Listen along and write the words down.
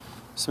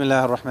بسم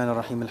الله الرحمن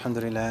الرحيم الحمد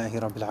لله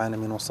رب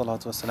العالمين والصلاة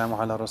والسلام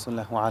على رسول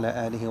الله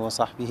وعلى آله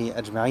وصحبه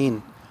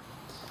أجمعين.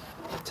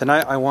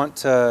 Tonight I want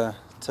to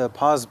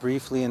pause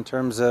briefly in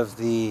terms of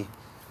the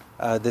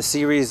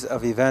series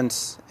of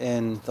events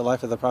in the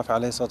life of the Prophet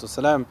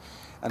ﷺ,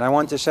 and I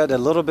want to shed a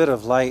little bit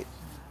of light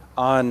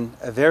on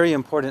a very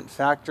important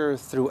factor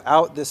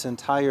throughout this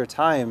entire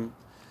time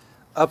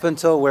up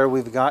until where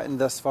we've gotten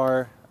thus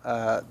far.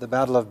 The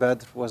Battle of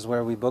Badr was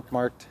where we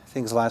bookmarked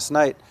things last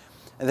night.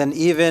 And then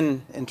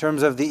even in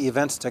terms of the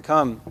events to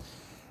come,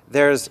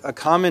 there's a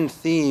common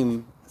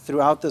theme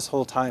throughout this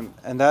whole time,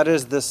 and that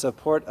is the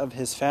support of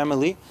his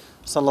family,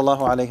 sallallahu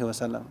alaihi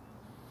wasallam.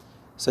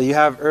 So you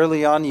have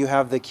early on, you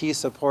have the key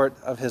support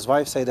of his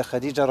wife, Sayyidah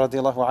Khadija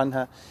radiallahu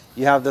anha.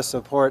 You have the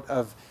support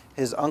of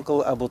his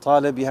uncle Abu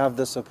Talib. You have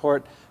the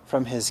support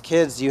from his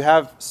kids. You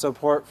have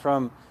support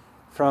from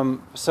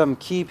some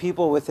key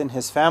people within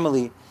his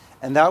family,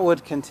 and that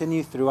would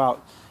continue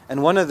throughout.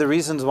 And one of the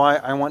reasons why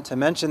I want to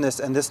mention this,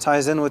 and this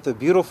ties in with the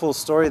beautiful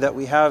story that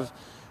we have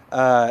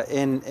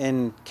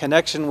in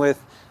connection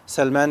with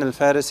Salman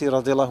al-Farisi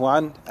radiallahu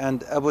anh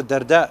and Abu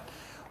Darda.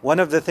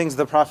 One of the things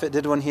the Prophet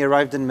did when he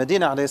arrived in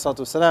Medina alayhi salatu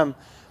wasalam,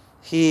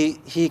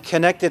 he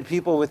connected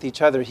people with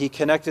each other. He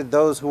connected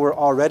those who were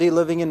already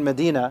living in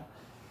Medina.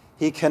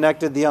 He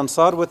connected the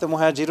Ansar with the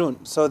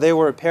Muhajirun. So they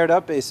were paired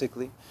up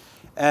basically.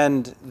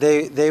 And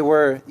they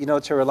were,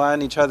 to rely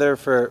on each other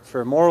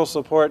for moral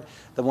support.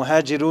 The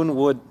Muhajirun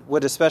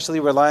would especially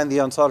rely on the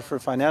Ansar for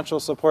financial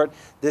support.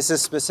 This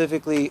is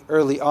specifically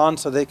early on,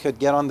 so they could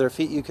get on their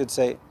feet, you could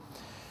say.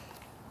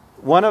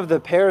 One of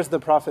the pairs the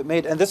Prophet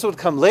made, and this would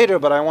come later,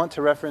 but I want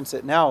to reference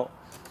it now,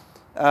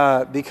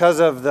 because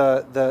of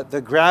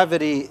the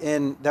gravity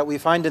that we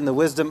find in the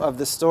wisdom of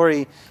the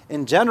story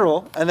in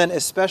general, and then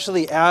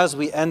especially as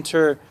we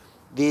enter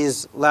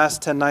these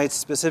last 10 nights,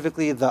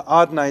 specifically the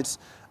odd nights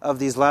of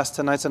these last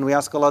 10 nights, and we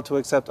ask Allah to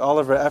accept all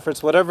of our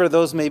efforts, whatever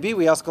those may be.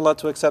 We ask Allah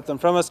to accept them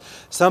from us.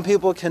 Some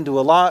people can do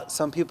a lot,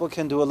 some people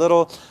can do a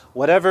little.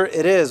 Whatever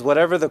it is,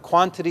 whatever the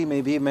quantity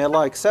may be, may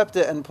Allah accept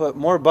it and put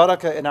more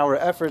barakah in our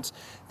efforts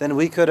than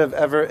we could have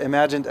ever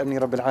imagined. Ameen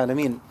Rabbil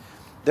Alameen.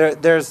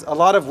 There's a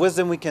lot of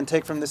wisdom we can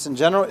take from this in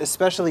general,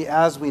 especially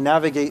as we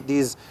navigate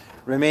these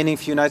remaining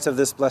few nights of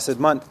this blessed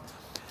month.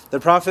 The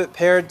Prophet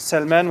paired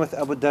Salman with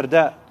Abu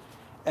Darda.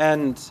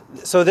 And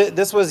so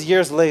this was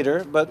years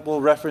later, but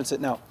we'll reference it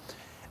now.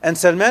 And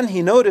Salman,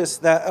 he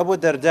noticed that Abu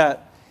Darda,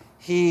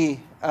 he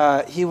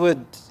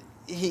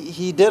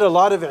did a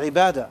lot of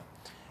ibadah.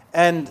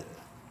 And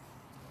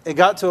it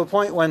got to a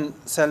point when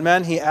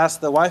Salman, he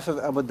asked the wife of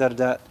Abu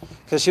Darda,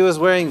 because she was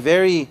wearing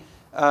very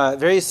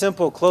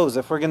simple clothes,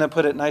 if we're going to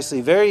put it nicely.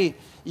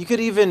 You could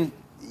even,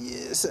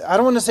 I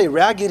don't want to say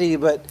raggedy,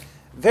 but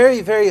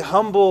very, very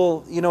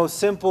humble,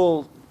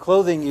 simple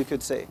clothing, you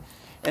could say.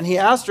 And he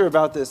asked her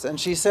about this, and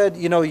she said,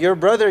 your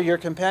brother, your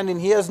companion,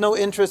 he has no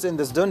interest in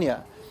this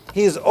dunya.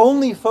 He's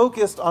only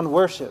focused on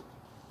worship.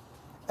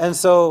 And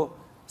so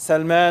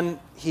Salman,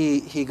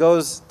 he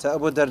goes to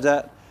Abu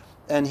Darda,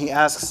 and he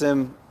asks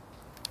him,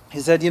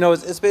 he said,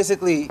 it's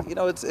basically,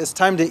 it's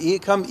time to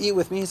eat. Come eat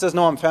with me. He says,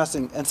 no, I'm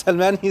fasting. And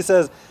Salman, he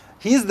says,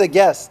 he's the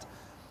guest,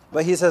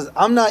 but he says,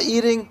 I'm not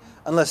eating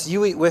unless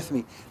you eat with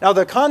me. Now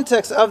the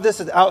context of this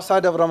is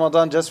outside of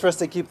Ramadan, just for us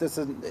to keep this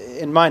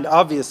in mind,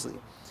 obviously.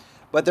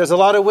 But there's a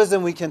lot of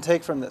wisdom we can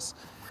take from this.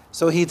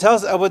 So he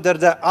tells Abu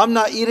Darda, I'm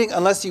not eating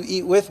unless you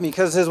eat with me.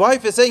 Because his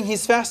wife is saying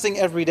he's fasting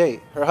every day.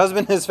 Her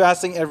husband is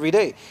fasting every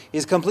day.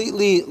 He's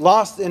completely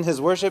lost in his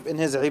worship, in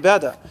his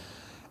ibadah.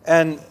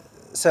 And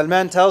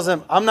Salman tells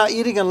him, I'm not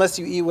eating unless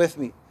you eat with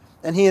me.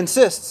 And he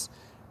insists.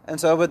 And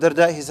so Abu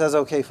Darda, he says,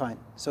 okay, fine.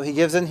 So he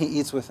gives in, he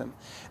eats with him.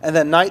 And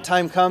then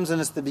nighttime comes,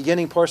 and it's the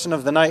beginning portion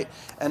of the night.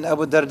 And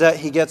Abu Darda,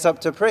 he gets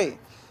up to pray.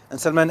 And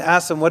Salman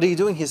asks him, what are you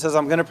doing? He says,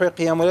 I'm going to pray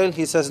Qiyamul Layl.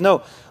 He says,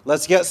 no,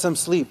 let's get some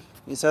sleep.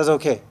 He says,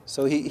 okay.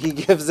 So he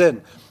gives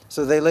in.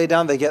 So they lay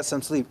down, they get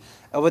some sleep.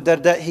 Abu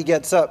Darda, he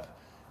gets up.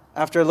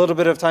 After a little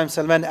bit of time,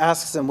 Salman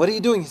asks him, what are you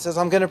doing? He says,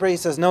 I'm going to pray. He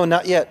says, no,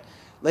 not yet.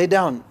 Lay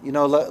down.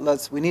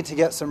 We need to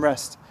get some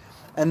rest.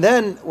 And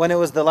then when it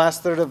was the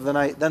last third of the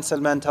night, then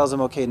Salman tells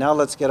him, okay, now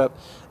let's get up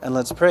and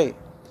let's pray.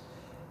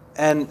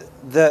 And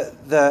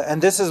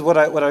this is what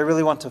I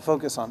really want to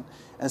focus on.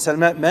 And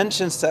Salman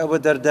mentions to Abu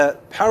Darda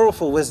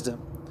powerful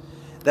wisdom,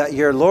 that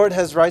your Lord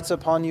has rights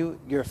upon you,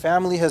 your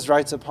family has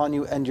rights upon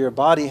you, and your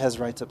body has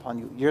rights upon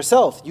you.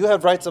 Yourself, you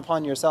have rights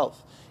upon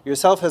yourself.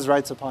 Yourself has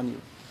rights upon you.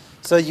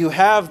 So you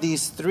have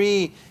these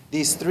three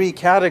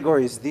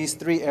categories, these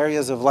three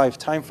areas of life: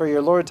 time for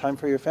your Lord, time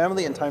for your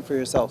family, and time for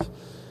yourself.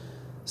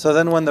 So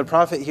then when the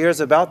Prophet hears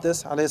about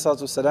this, alayhi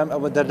salatu wasalam,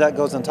 Abu Darda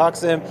goes and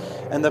talks to him,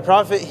 and the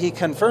Prophet, he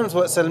confirms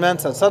what Salman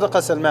said.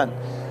 Sadaqa Salman.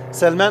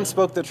 Salman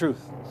spoke the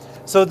truth.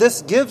 So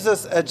this gives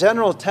us a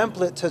general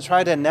template to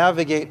try to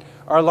navigate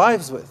our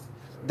lives with.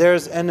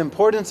 There's an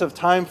importance of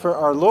time for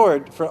our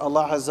Lord, for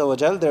Allah Azza wa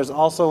Jal. There's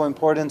also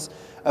importance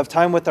of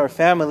time with our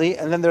family.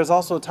 And then there's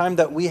also time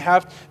that we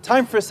have,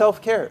 time for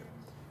self-care.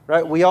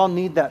 Right? We all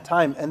need that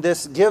time. And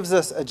this gives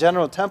us a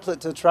general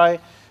template to try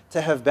to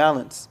have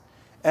balance.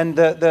 And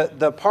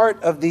the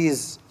part of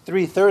these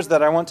 3/3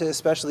 that I want to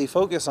especially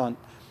focus on,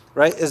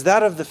 right, is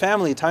that of the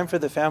family, time for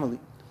the family.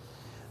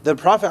 The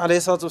Prophet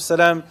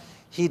ﷺ,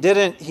 he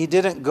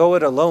didn't go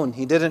it alone.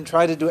 He didn't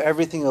try to do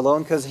everything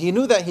alone because he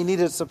knew that he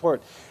needed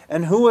support.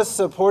 And who was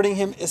supporting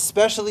him,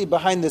 especially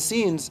behind the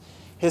scenes?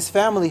 His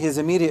family, his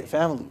immediate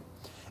family.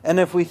 And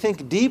if we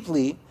think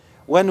deeply,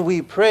 when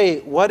we pray,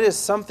 what is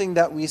something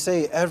that we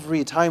say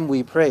every time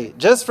we pray?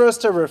 Just for us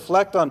to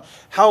reflect on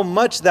how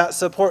much that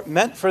support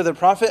meant for the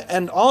Prophet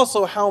and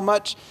also how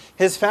much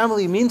his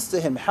family means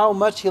to him, how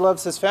much he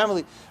loves his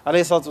family.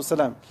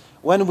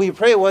 When we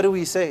pray, what do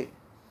we say?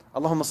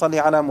 Allahumma salli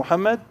ala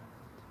Muhammad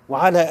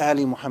wa ala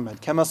ali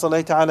Muhammad kama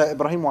sallaita ala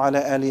Ibrahim wa ala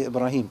ali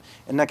Ibrahim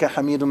innaka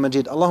Hamidun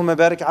Majid. Allahumma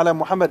barik ala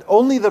Muhammad.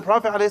 Only the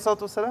Prophet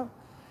ﷺ.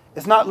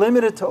 It's not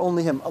limited to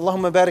only him.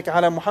 Allahumma barik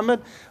ala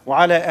Muhammad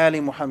wa ala ali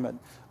Muhammad.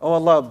 Oh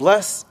Allah,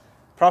 bless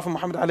Prophet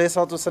Muhammad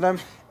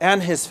ﷺ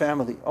and his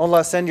family. Oh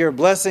Allah, send your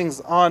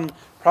blessings on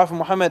Prophet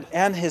Muhammad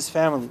and his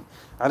family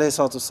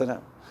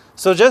ﷺ.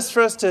 So just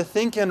for us to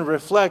think and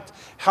reflect,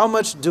 how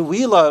much do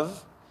we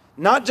love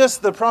not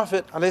just the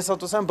Prophet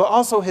ﷺ, but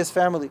also his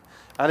family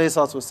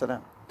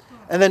ﷺ.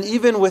 And then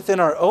even within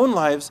our own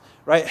lives,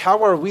 right,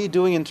 how are we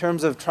doing in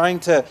terms of trying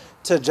to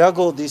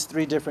juggle these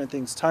three different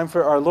things? Time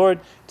for our Lord,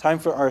 time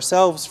for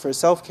ourselves, for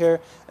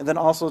self-care, and then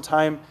also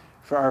time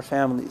for our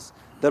families.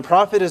 The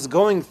Prophet is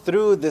going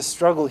through this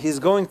struggle. He's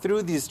going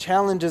through these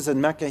challenges in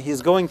Mecca.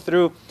 He's going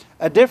through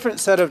a different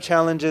set of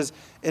challenges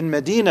in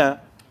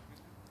Medina.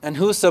 And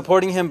who's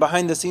supporting him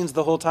behind the scenes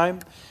the whole time?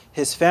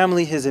 His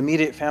family, his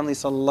immediate family,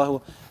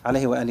 sallallahu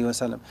alaihi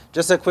wasallam.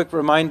 Just a quick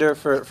reminder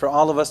for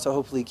all of us to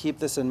hopefully keep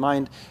this in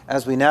mind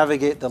as we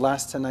navigate the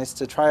last 10 nights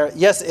to try.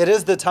 Yes, it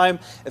is the time,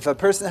 if a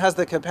person has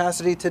the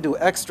capacity to do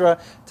extra,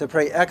 to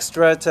pray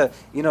extra, to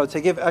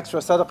give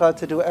extra sadaqah,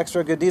 to do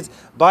extra good deeds,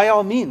 by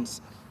all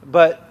means.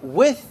 But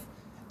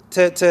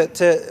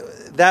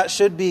that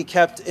should be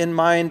kept in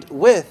mind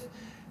with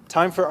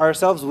time for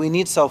ourselves. We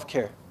need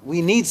self-care.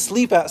 We need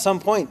sleep at some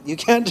point. You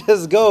can't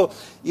just go,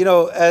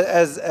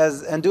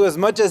 and do as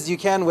much as you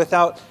can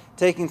without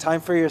taking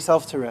time for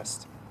yourself to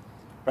rest.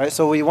 Right?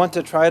 So we want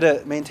to try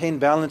to maintain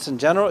balance in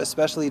general,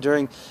 especially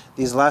during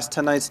these last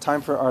 10 nights,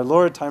 time for our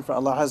Lord, time for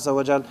Allah Azza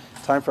wa Jal,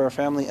 time for our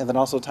family, and then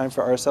also time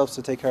for ourselves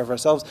to take care of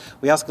ourselves.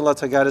 We ask Allah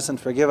to guide us and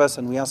forgive us,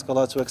 and we ask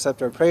Allah to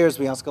accept our prayers.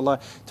 We ask Allah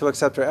to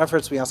accept our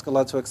efforts. We ask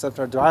Allah to accept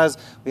our du'as.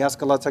 We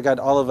ask Allah to guide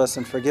all of us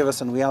and forgive us,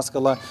 and we ask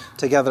Allah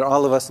to gather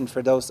all of us in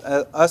Firdaus,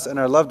 us and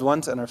our loved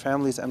ones and our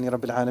families. Amni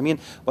Rabbil Alameen.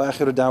 Wa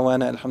akhiru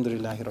da'wana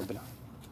alhamdulillahi Rabbil Alameen.